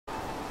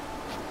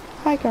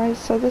Hi guys,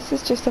 so this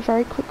is just a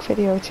very quick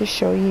video to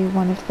show you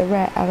one of the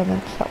rare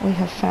elements that we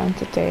have found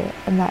today,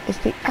 and that is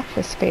the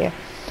Aquasphere.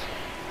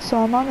 So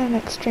I'm on an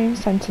extreme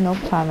Sentinel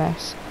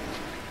planet,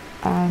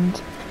 and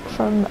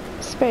from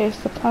space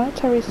the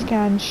planetary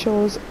scan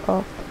shows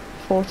up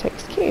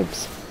vortex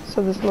cubes.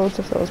 So there's loads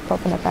of those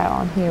popping about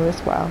on here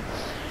as well.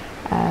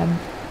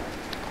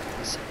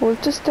 So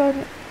we've just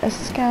done a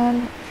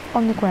scan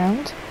on the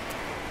ground.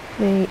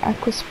 The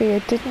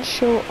Aquasphere didn't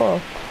show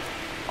up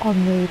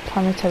on the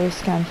planetary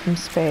scan from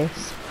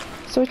space,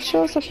 so it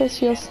shows up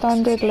as your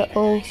standard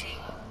little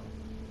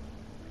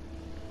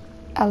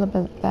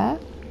element there,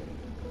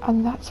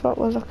 and that's what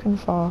we're looking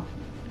for.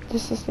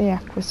 This is the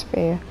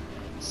Aquasphere.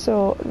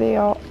 So they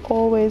are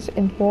always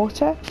in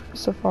water,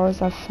 so far as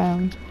I've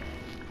found,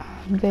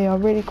 and they are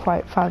really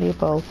quite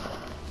valuable.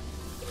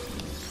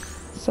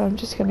 So I'm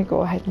just going to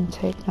go ahead and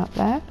take that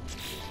there,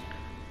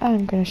 and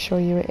I'm going to show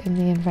you it in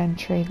the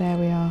inventory. There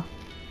we are.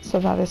 So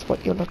that is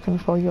what you're looking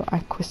for, your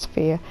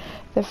Aquasphere.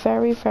 They're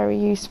very, very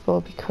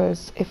useful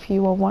because if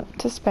you want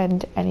to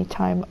spend any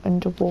time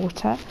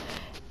underwater,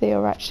 they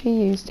are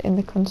actually used in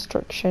the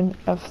construction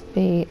of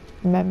the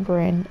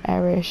membrane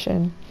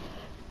aeration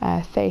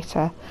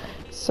theta.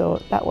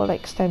 So that will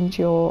extend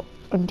your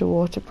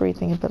underwater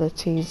breathing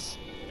abilities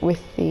with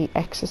the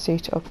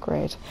exosuit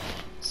upgrade.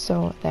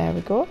 So there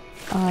we go.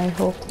 I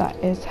hope that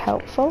is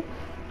helpful,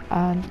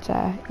 and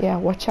yeah,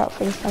 watch out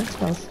for the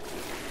Sentinels.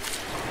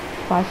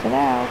 Bye for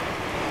now.